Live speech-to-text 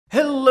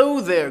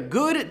Hello there,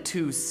 good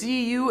to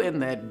see you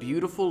and that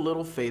beautiful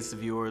little face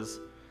of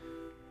yours.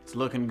 It's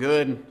looking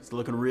good, it's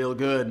looking real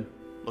good,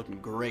 looking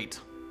great,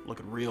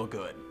 looking real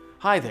good.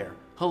 Hi there,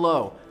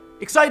 hello.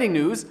 Exciting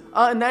news,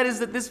 and that is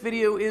that this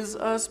video is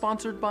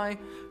sponsored by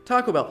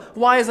Taco Bell.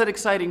 Why is that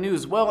exciting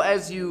news? Well,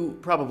 as you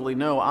probably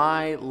know,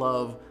 I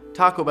love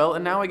Taco Bell,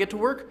 and now I get to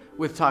work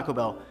with Taco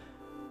Bell,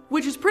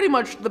 which is pretty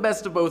much the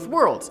best of both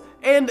worlds.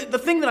 And the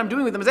thing that I'm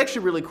doing with them is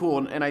actually really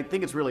cool, and I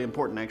think it's really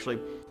important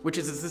actually, which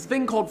is it's this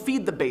thing called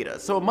Feed the Beta.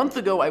 So a month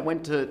ago I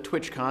went to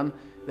TwitchCon,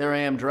 there I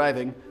am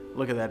driving,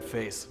 look at that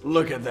face,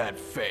 look at that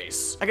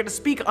face. I got to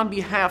speak on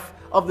behalf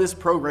of this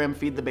program,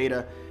 Feed the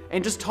Beta,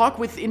 and just talk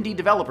with indie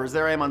developers.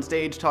 There I am on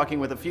stage talking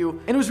with a few,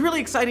 and it was really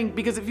exciting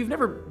because if you've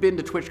never been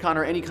to TwitchCon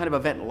or any kind of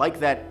event like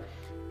that,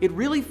 it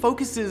really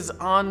focuses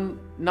on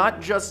not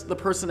just the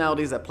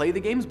personalities that play the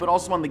games, but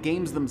also on the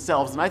games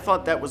themselves, and I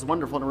thought that was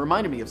wonderful, and it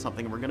reminded me of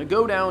something. We're gonna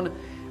go down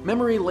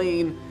memory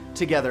lane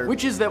together,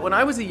 which is that when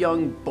I was a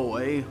young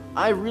boy,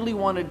 I really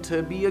wanted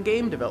to be a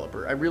game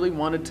developer. I really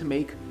wanted to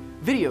make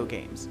video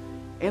games.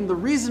 And the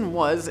reason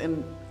was,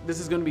 and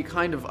this is gonna be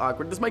kind of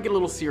awkward, this might get a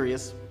little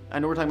serious, I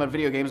know we're talking about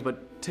video games,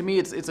 but to me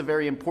it's a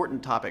very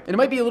important topic. And it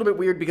might be a little bit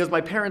weird because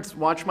my parents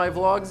watch my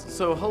vlogs,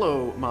 so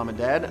hello, Mom and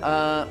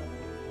Dad.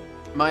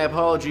 My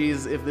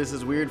apologies if this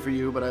is weird for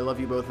you, but I love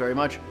you both very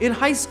much. In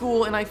high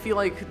school, and I feel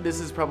like this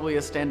is probably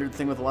a standard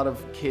thing with a lot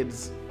of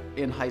kids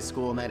in high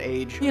school and that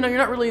age, you know, you're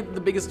not really the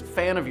biggest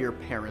fan of your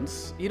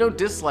parents. You don't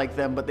dislike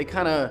them, but they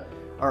kind of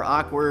are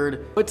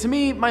awkward. But to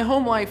me, my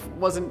home life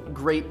wasn't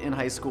great in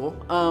high school.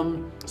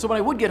 So when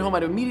I would get home,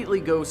 I'd immediately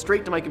go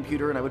straight to my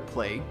computer and I would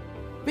play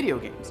video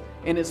games.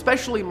 And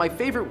especially my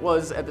favorite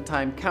was, at the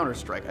time,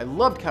 Counter-Strike. I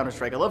loved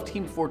Counter-Strike, I loved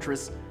Team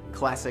Fortress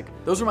Classic.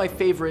 Those were my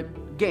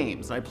favorite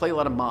games, and I play a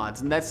lot of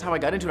mods, and that's how I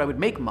got into it. I would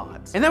make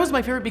mods. And that was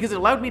my favorite because it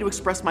allowed me to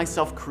express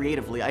myself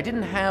creatively. I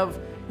didn't have,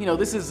 you know,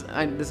 this is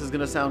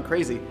gonna sound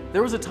crazy.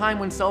 There was a time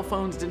when cell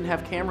phones didn't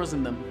have cameras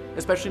in them,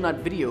 especially not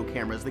video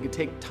cameras. They could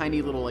take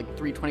tiny little like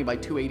 320 by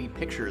 280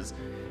 pictures,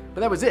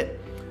 but that was it.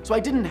 So I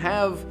didn't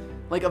have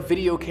like a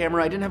video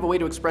camera, I didn't have a way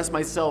to express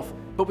myself,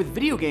 but with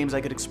video games I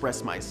could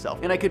express myself.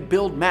 And I could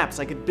build maps,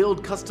 I could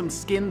build custom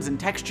skins and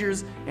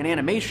textures and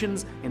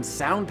animations and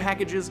sound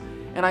packages,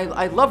 and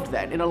I loved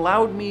that. It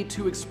allowed me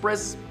to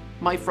express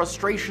my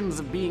frustrations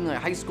of being a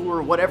high schooler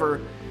or whatever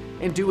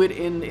and do it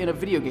in a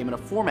video game, in a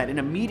format, in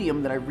a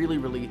medium that I really,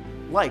 really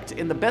liked.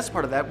 And the best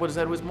part of that was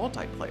that it was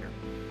multiplayer.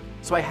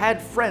 So I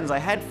had friends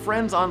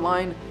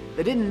online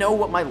that didn't know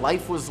what my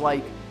life was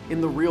like in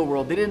the real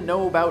world. They didn't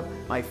know about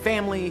my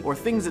family or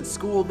things at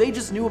school. They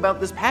just knew about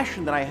this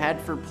passion that I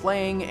had for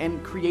playing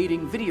and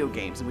creating video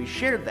games, and we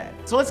shared that.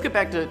 So let's get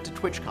back to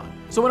TwitchCon.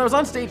 So when I was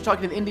on stage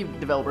talking to the indie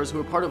developers who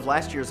were part of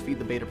last year's Feed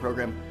the Beta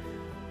program,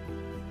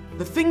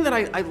 the thing that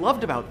I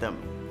loved about them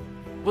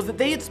was that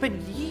they had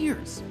spent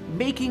years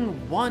making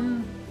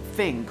one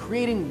thing,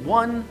 creating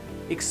one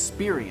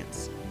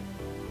experience.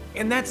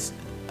 And that's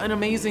an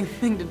amazing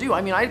thing to do.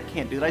 I mean, I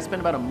can't do that. I spent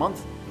about a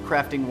month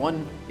crafting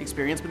one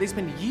experience, but they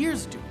spend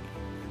years doing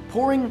it,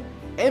 pouring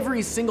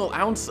every single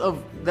ounce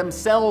of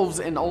themselves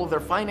and all of their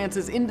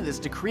finances into this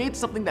to create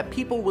something that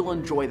people will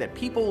enjoy, that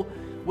people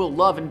will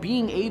love, and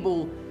being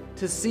able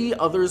to see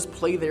others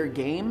play their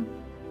game.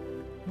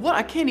 What,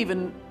 I can't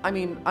even, I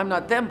mean, I'm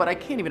not them, but I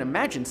can't even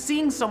imagine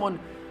seeing someone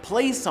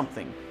play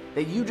something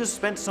that you just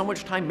spent so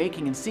much time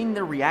making and seeing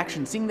their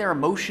reaction, seeing their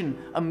emotion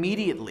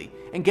immediately,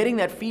 and getting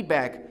that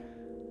feedback.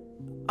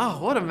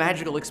 Oh, what a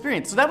magical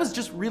experience. So that was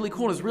just really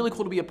cool, and it was really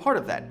cool to be a part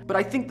of that. But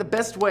I think the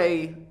best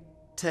way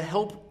to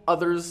help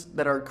others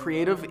that are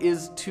creative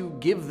is to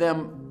give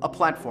them a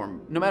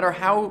platform, no matter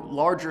how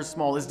large or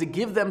small, is to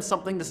give them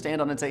something to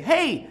stand on and say,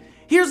 hey,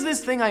 here's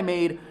this thing I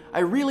made, I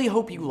really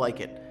hope you like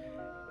it.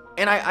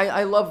 And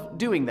I love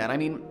doing that. I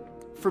mean,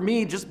 for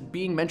me, just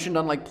being mentioned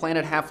on like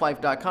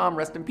planethalflife.com,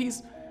 rest in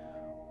peace,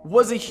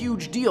 was a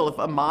huge deal. If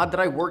a mod that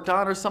I worked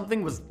on or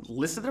something was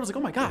listed there, I was like,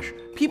 oh my gosh,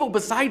 people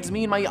besides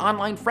me and my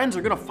online friends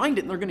are gonna find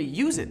it and they're gonna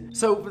use it.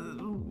 So,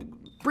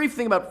 brief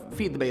thing about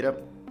Feed the Beta,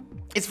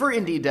 it's for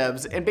indie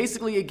devs, and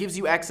basically it gives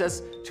you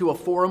access to a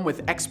forum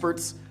with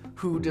experts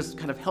who just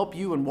kind of help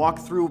you and walk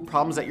through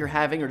problems that you're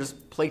having or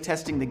just play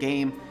testing the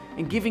game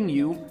and giving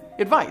you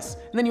advice.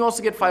 And then you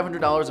also get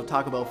 $500 of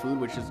Taco Bell food,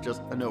 which is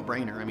just a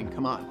no-brainer, I mean,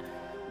 come on.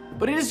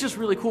 But it is just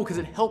really cool because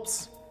it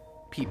helps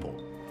people.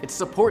 It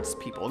supports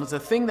people, and it's a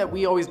thing that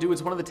we always do.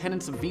 It's one of the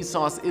tenets of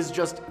Vsauce, is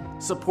just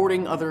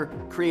supporting other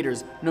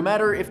creators. No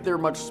matter if they're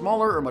much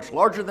smaller or much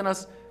larger than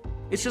us,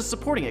 it's just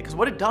supporting it, because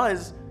what it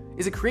does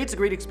is it creates a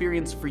great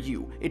experience for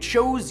you. It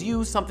shows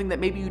you something that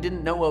maybe you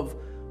didn't know of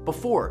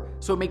before,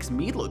 so it makes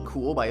me look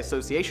cool by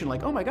association,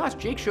 like, oh my gosh,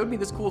 Jake showed me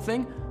this cool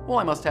thing, well,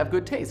 I must have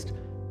good taste.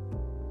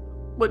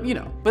 But you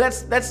know, but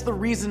that's the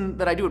reason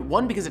that I do it.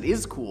 One, because it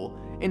is cool,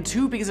 and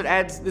two, because it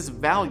adds this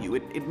value.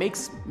 It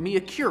makes me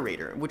a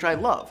curator, which I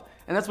love.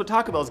 And that's what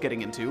Taco Bell's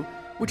getting into,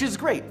 which is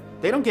great.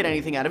 They don't get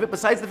anything out of it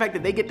besides the fact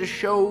that they get to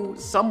show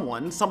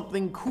someone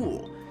something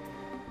cool.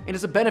 And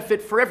it's a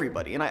benefit for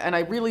everybody, and I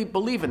really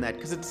believe in that,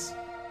 because it's,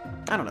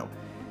 I don't know.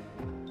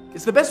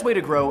 It's the best way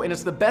to grow, and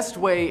it's the best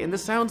way, and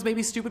this sounds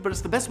maybe stupid, but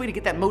it's the best way to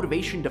get that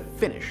motivation to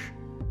finish.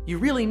 You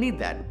really need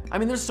that. I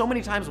mean, there's so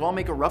many times where I'll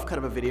make a rough cut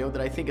of a video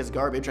that I think is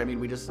garbage. I mean,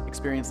 we just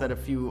experienced that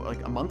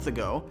a month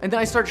ago. And then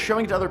I start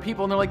showing it to other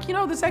people and they're like, you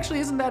know, this actually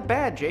isn't that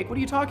bad, Jake. What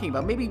are you talking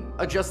about? Maybe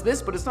adjust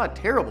this, but it's not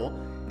terrible.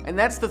 And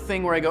that's the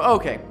thing where I go,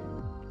 okay,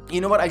 you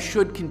know what? I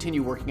should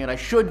continue working at it. I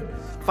should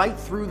fight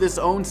through this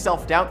own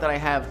self-doubt that I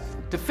have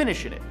to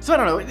finish in it. So I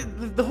don't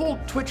know, the whole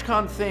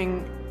TwitchCon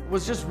thing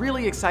was just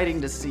really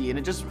exciting to see, and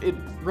it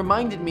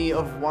reminded me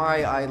of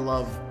why I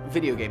love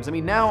video games. I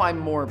mean, now I'm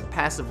more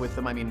passive with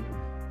them. I mean,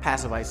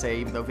 passive I say,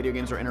 even though video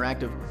games are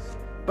interactive.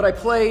 But I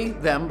play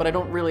them, but I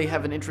don't really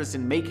have an interest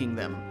in making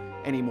them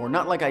anymore.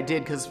 Not like I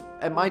did, because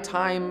at my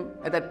time,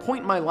 at that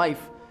point in my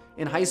life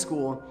in high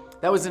school,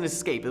 that was an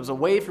escape. It was a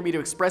way for me to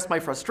express my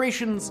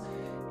frustrations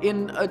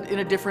in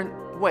a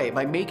different way,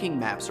 by making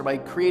maps or by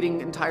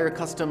creating entire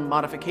custom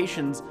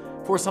modifications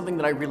for something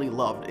that I really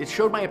loved. It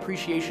showed my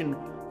appreciation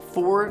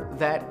for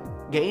that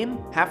game,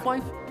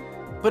 Half-Life,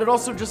 but it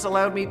also just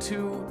allowed me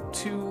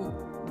to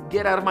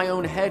get out of my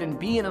own head and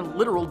be in a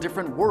literal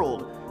different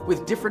world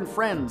with different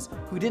friends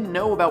who didn't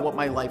know about what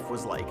my life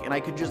was like. And I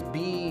could just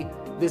be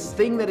this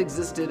thing that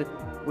existed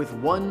with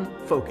one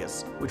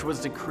focus, which was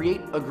to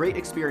create a great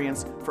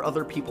experience for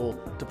other people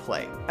to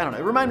play. I don't know,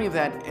 it reminded me of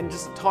that, and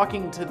just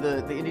talking to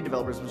the indie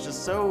developers was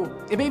just so,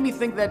 it made me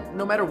think that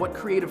no matter what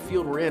creative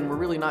field we're in, we're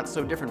really not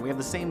so different. We have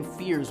the same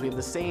fears, we have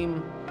the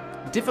same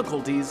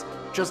difficulties,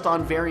 just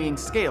on varying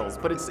scales.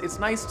 But it's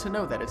nice to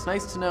know that. It's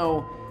nice to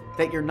know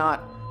that you're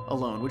not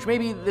alone, which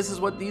maybe this is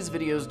what these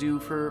videos do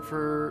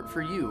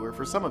for you, or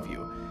for some of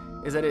you,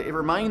 is that it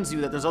reminds you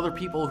that there's other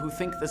people who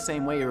think the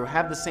same way or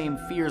have the same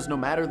fears, no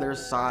matter their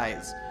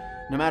size.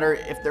 No matter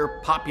if they're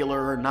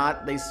popular or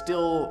not, they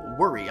still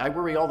worry. I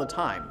worry all the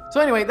time. So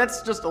anyway,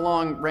 that's just a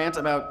long rant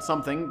about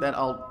something that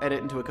I'll edit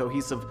into a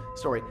cohesive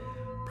story.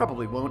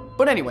 Probably won't.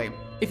 But anyway,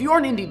 if you are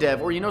an indie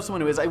dev or you know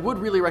someone who is, I would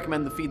really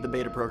recommend the Feed the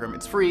Beta program.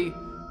 It's free.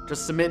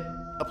 Just submit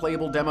a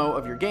playable demo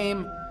of your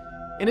game.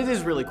 And it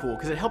is really cool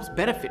because it helps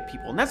benefit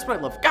people. And that's what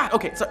I love. God,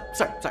 okay,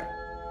 sorry.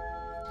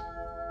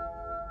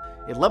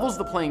 It levels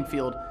the playing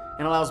field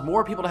and allows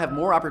more people to have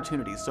more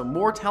opportunities. So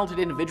more talented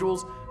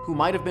individuals who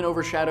might have been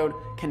overshadowed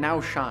can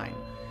now shine.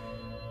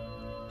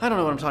 I don't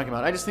know what I'm talking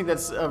about. I just think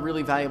that's a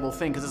really valuable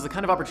thing because it's the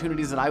kind of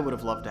opportunities that I would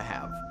have loved to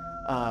have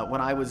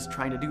when I was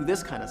trying to do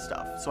this kind of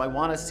stuff. So I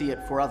want to see it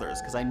for others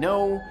because I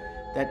know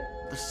that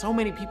there's so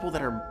many people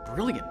that are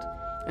brilliant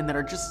and that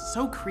are just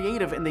so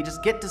creative, and they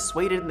just get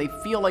dissuaded and they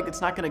feel like it's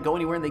not going to go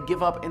anywhere and they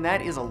give up, and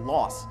that is a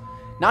loss.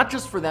 Not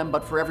just for them,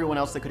 but for everyone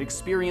else that could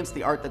experience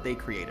the art that they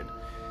created.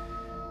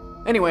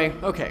 Anyway,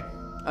 okay.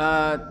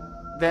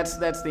 That's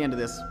the end of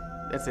this.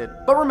 That's it.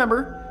 But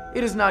remember,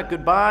 it is not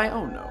goodbye.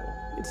 Oh no,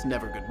 it's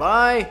never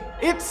goodbye.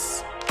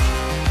 It's